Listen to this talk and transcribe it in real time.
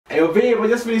Hey, yo, babe, I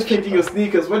just finished painting your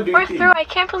sneakers. What do you think? We're through. I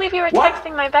can't believe you were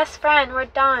texting my best friend. We're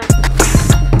done.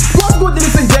 What's good,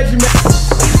 ladies and gentlemen?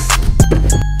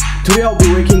 Today I'll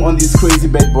be working on these crazy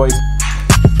bad boys.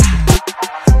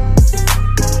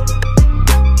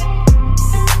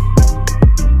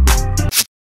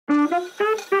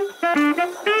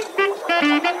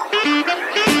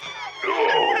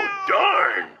 Oh,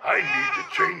 darn! I need to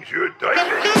change your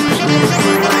diaper.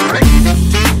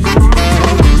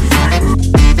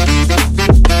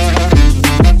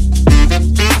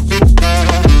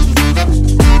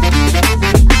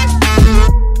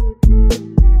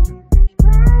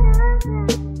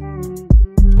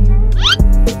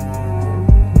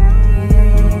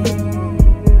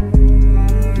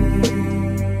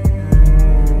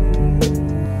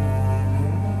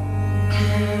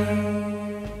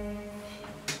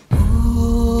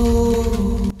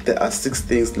 There are 6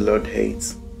 things the Lord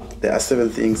hates. There are 7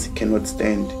 things he cannot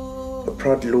stand. A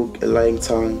proud look, a lying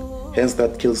tongue, hands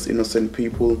that kills innocent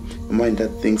people, a mind that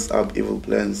thinks up evil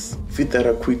plans, feet that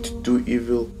are quick to do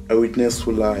evil, a witness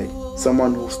who lie,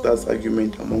 someone who starts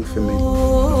argument among family.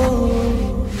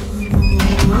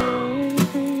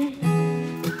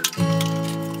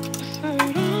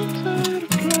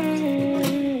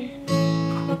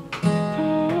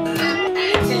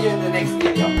 See you in the next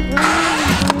video.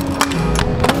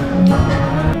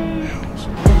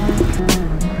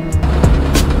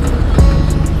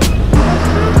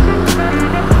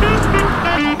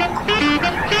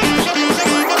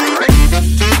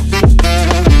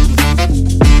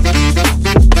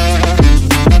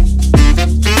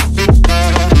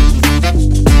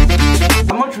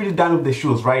 Done with the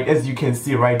shoes, right? As you can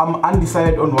see, right, I'm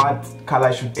undecided on what color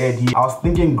I should add here. I was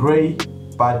thinking gray,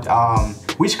 but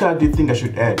which color do you think I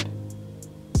should add?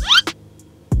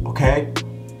 Okay,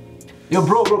 yo,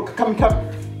 bro, come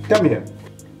here.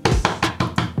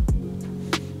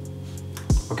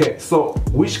 Okay, so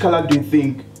which color do you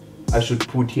think I should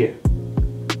put here?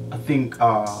 I think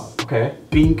okay,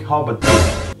 pink. How about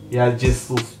pink? Yeah, just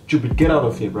so stupid. Get out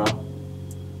of here, bro.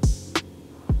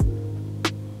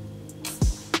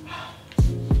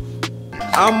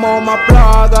 I'm on my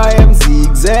plug, I am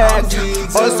zigzag.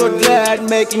 Also glad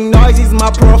making noise is my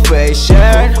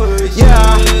profession.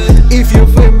 Yeah, if you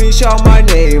feel me, shout my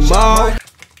name out.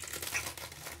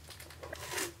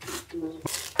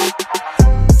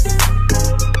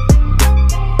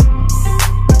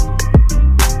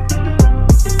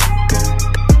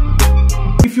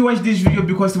 If you watched this video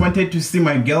because you wanted to see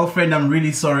my girlfriend, I'm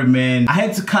really sorry, man. I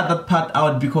had to cut that part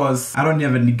out because I don't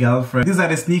have any girlfriend. These are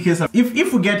the sneakers.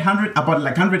 If we get about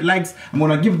 100 likes, I'm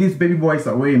gonna give these baby boys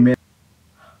away, man.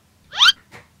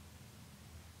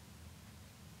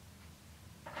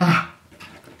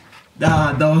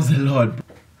 That was a lot.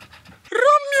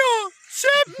 Romeo,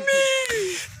 save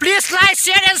me! Please like,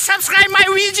 share and subscribe my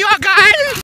video, guys.